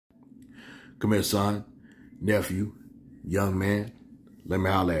Come here, son, nephew, young man. Let me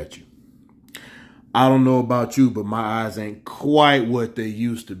holler at you. I don't know about you, but my eyes ain't quite what they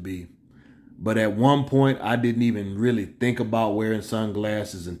used to be. But at one point, I didn't even really think about wearing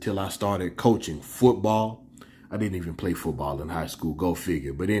sunglasses until I started coaching football. I didn't even play football in high school, go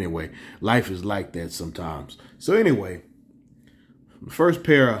figure. But anyway, life is like that sometimes. So anyway, the first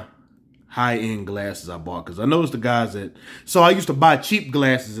pair of high-end glasses I bought, because I noticed the guys that, so I used to buy cheap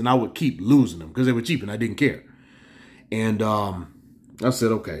glasses and I would keep losing them because they were cheap and I didn't care. And I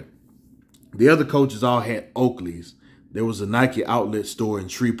said, okay. The other coaches all had Oakleys. There was a Nike outlet store in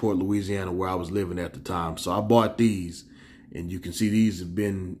Shreveport, Louisiana, where I was living at the time. So I bought these, and you can see these have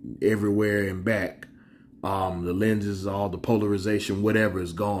been everywhere and back. The lenses, all the polarization, whatever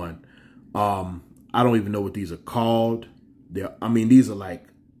is gone. I don't even know what these are called. These are like,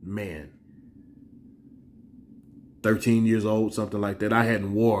 man, 13 years old, something like that. I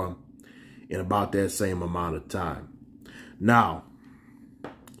hadn't worn them in about that same amount of time. Now,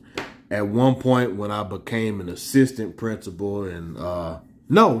 at one point when I became an assistant principal and, no.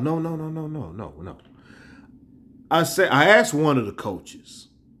 I asked one of the coaches,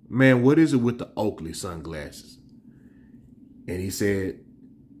 man, what is it with the Oakley sunglasses? And he said,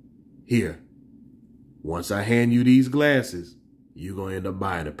 here, once I hand you these glasses, you're going to end up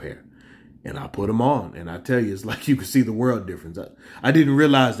buying a pair. And I put them on, and I tell you, it's like you can see the world difference. I didn't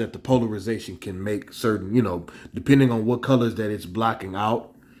realize that the polarization can make certain, depending on what colors that it's blocking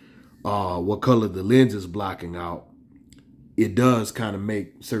out, what color the lens is blocking out, it does kind of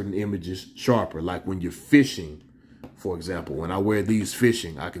make certain images sharper. Like when you're fishing, for example, when I wear these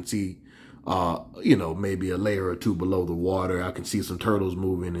fishing, I can see, maybe a layer or two below the water. I can see some turtles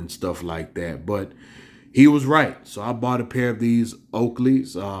moving and stuff like that. But he was right. So I bought a pair of these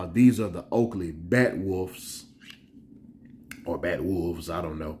Oakleys. These are the Oakley Batwolves or Batwolves. I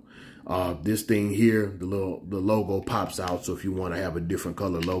don't know. This thing here, the logo pops out. So if you want to have a different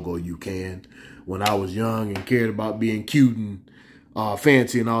color logo, you can. When I was young and cared about being cute and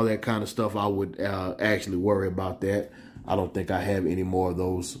fancy and all that kind of stuff, I would actually worry about that. I don't think I have any more of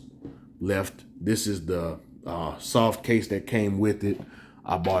those left. This is the soft case that came with it.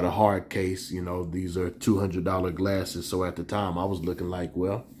 I bought a hard case. These are $200 glasses. So at the time I was looking like,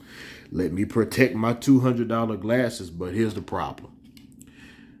 well, let me protect my $200 glasses. But here's the problem.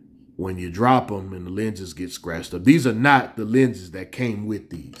 When you drop them and the lenses get scratched up, these are not the lenses that came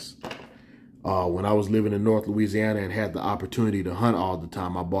with these. When I was living in North Louisiana and had the opportunity to hunt all the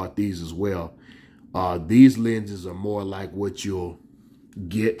time, I bought these as well. These lenses are more like what you'll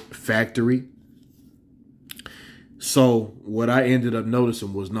get factory. So what I ended up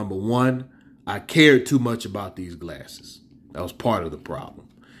noticing was, number one, I cared too much about these glasses. That was part of the problem.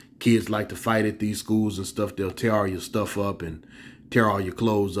 Kids like to fight at these schools and stuff. They'll tear all your stuff up and tear all your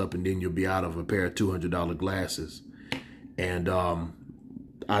clothes up, and then you'll be out of a pair of $200 glasses. And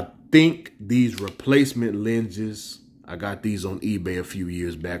I think these replacement lenses, I got these on eBay a few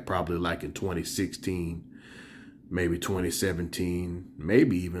years back, probably like in 2016. Maybe 2017,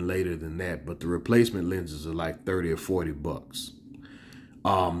 maybe even later than that. But the replacement lenses are like 30 or 40 bucks.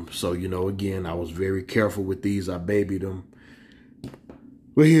 So, again, I was very careful with these. I babied them.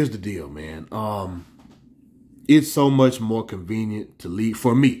 But here's the deal, man. It's so much more convenient to leave,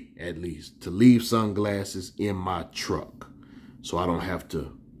 for me at least, to leave sunglasses in my truck. So I don't have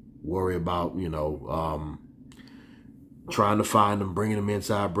to worry about, trying to find them, bringing them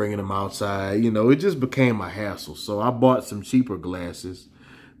inside, bringing them outside. It just became a hassle. So I bought some cheaper glasses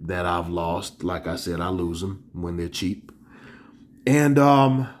that I've lost. Like I said, I lose them when they're cheap. And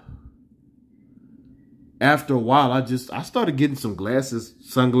after a while, I started getting some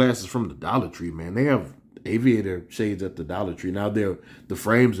sunglasses from the Dollar Tree, man. They have aviator shades at the Dollar Tree. Now the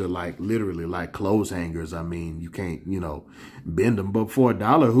frames are like literally like clothes hangers. I mean, you can't, bend them. But for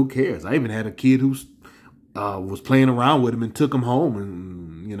 $1, who cares? I even had a kid who's was playing around with him and took him home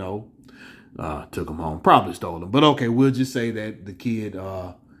and, took him home. Probably stole him. But okay, we'll just say that the kid,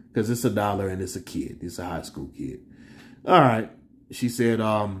 because it's $1 and it's a kid. It's a high school kid. All right. She said,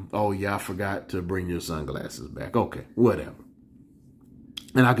 oh, yeah, I forgot to bring your sunglasses back. Okay, whatever.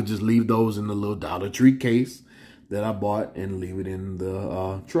 And I could just leave those in the little Dollar Tree case that I bought and leave it in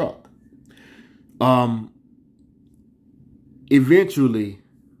the truck. Eventually,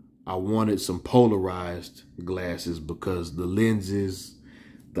 I wanted some polarized glasses because the lenses,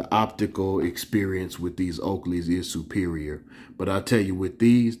 the optical experience with these Oakleys is superior. But I'll tell you, with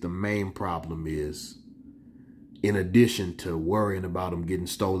these, the main problem is, in addition to worrying about them getting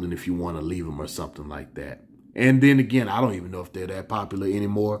stolen if you want to leave them or something like that. And then again, I don't even know if they're that popular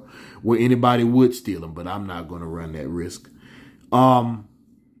anymore where anybody would steal them, but I'm not going to run that risk.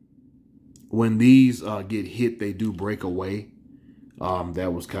 when these get hit, they do break away.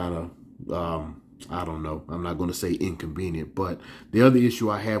 That was kind of, I don't know. I'm not going to say inconvenient, but the other issue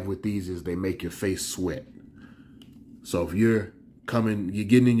I have with these is they make your face sweat. So if you're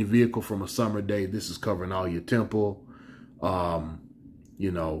getting in your vehicle from a summer day, this is covering all your temple,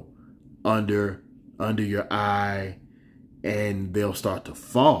 you know, under your eye, and they'll start to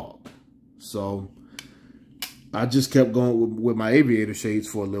fog. So I just kept going with my aviator shades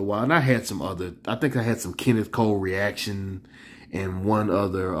for a little while, and I had some other, I think I had some Kenneth Cole Reaction and one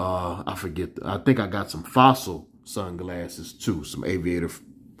other, I forget, I think I got some Fossil sunglasses too, some aviator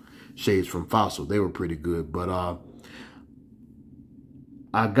shades from Fossil. They were pretty good, but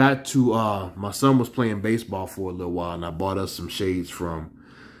I got to, my son was playing baseball for a little while, and I bought us some shades from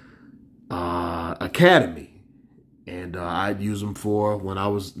Academy. And I'd use them for when I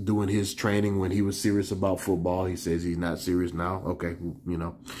was doing his training, when he was serious about football. He says he's not serious now. Okay, you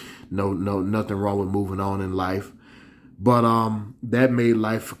know, nothing wrong with moving on in life. But that made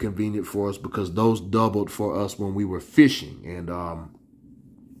life convenient for us because those doubled for us when we were fishing. And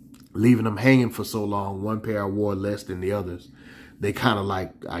leaving them hanging for so long, one pair I wore less than the others. They kind of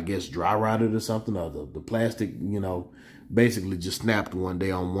like, I guess, dry rotted or something. Or the plastic, you know, basically just snapped one day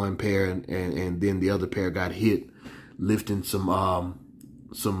on one pair, and then the other pair got hit lifting some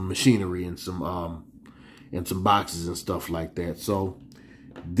machinery and some boxes and stuff like that. So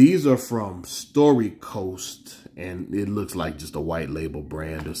these are from Story Coast, and it looks like just a white label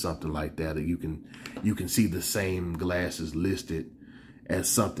brand or something like that. You can see the same glasses listed as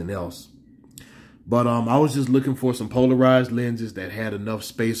something else. But I was just looking for some polarized lenses that had enough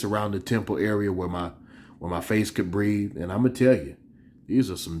space around the temple area where my face could breathe. And I'm gonna tell you,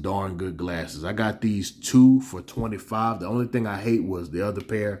 these are some darn good glasses. I got these 2 for $25. The only thing I hate was the other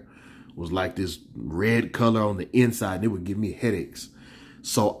pair was like this red color on the inside, and it would give me headaches.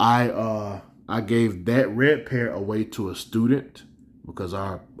 So I gave that red pair away to a student because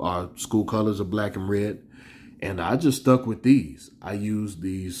our school colors are black and red. And I just stuck with these. I used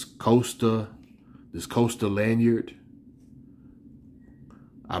this Costa lanyard.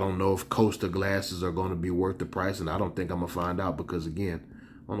 I don't know if Costa glasses are going to be worth the price, and I don't think I'm going to find out because, again,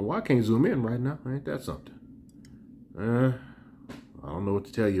 I don't know why I can't zoom in right now. Ain't that something? I don't know what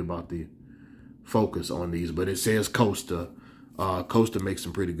to tell you about the focus on these, but it says Costa. Costa makes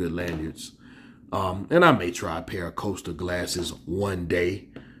some pretty good lanyards. And I may try a pair of Costa glasses one day,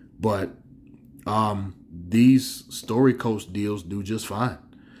 but these Story Coast deals do just fine.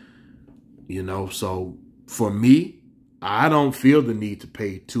 You know, so for me, I don't feel the need to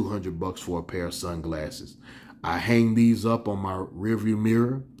pay $200 for a pair of sunglasses. I hang these up on my rearview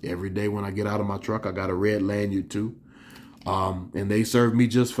mirror every day when I get out of my truck. I got a red lanyard too. And they serve me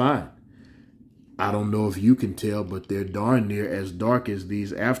just fine. I don't know if you can tell, but they're darn near as dark as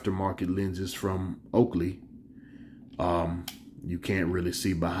these aftermarket lenses from Oakley. You can't really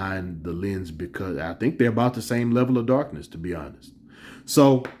see behind the lens because I think they're about the same level of darkness, to be honest.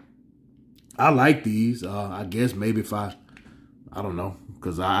 So I like these. I guess maybe if I don't know,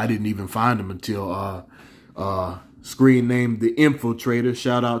 because I didn't even find them until screen named the Infiltrator.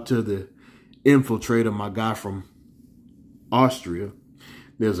 Shout out to the Infiltrator, my guy from Austria.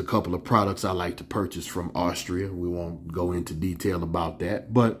 There's a couple of products I like to purchase from Austria. We won't go into detail about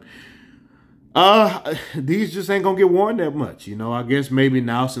that, but these just ain't gonna get worn that much. You know, I guess maybe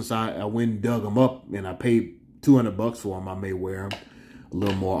now since I went and dug them up and I paid $200 for them, I may wear them a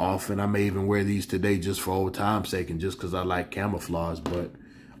little more often. I may even wear these today just for old time's sake and just because I like camouflage. But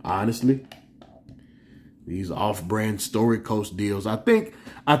honestly, these off-brand Story Coast deals, I think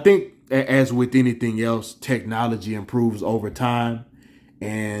as with anything else, technology improves over time,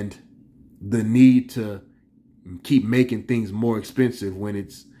 and the need to keep making things more expensive when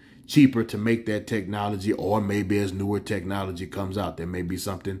it's cheaper to make that technology, or maybe as newer technology comes out, there may be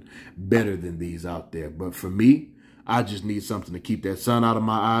something better than these out there. But for me, I just need something to keep that sun out of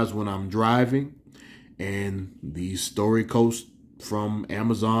my eyes when I'm driving. And these Story Coast from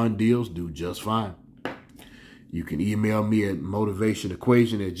Amazon deals do just fine. You can email me at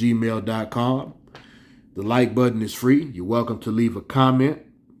motivationequation@gmail.com. The like button is free. You're welcome to leave a comment.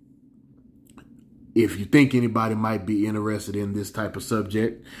 If you think anybody might be interested in this type of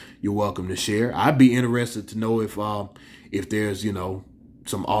subject, you're welcome to share. I'd be interested to know if there's, you know,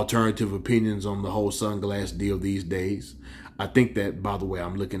 some alternative opinions on the whole sunglass deal these days. I think that, by the way,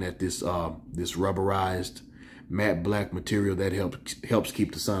 I'm looking at this this rubberized matte black material that helps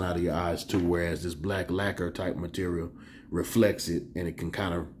keep the sun out of your eyes too, whereas this black lacquer type material reflects it, and it can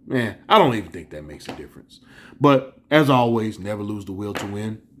kind of, I don't even think that makes a difference. But as always, never lose the will to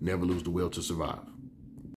win, never lose the will to survive.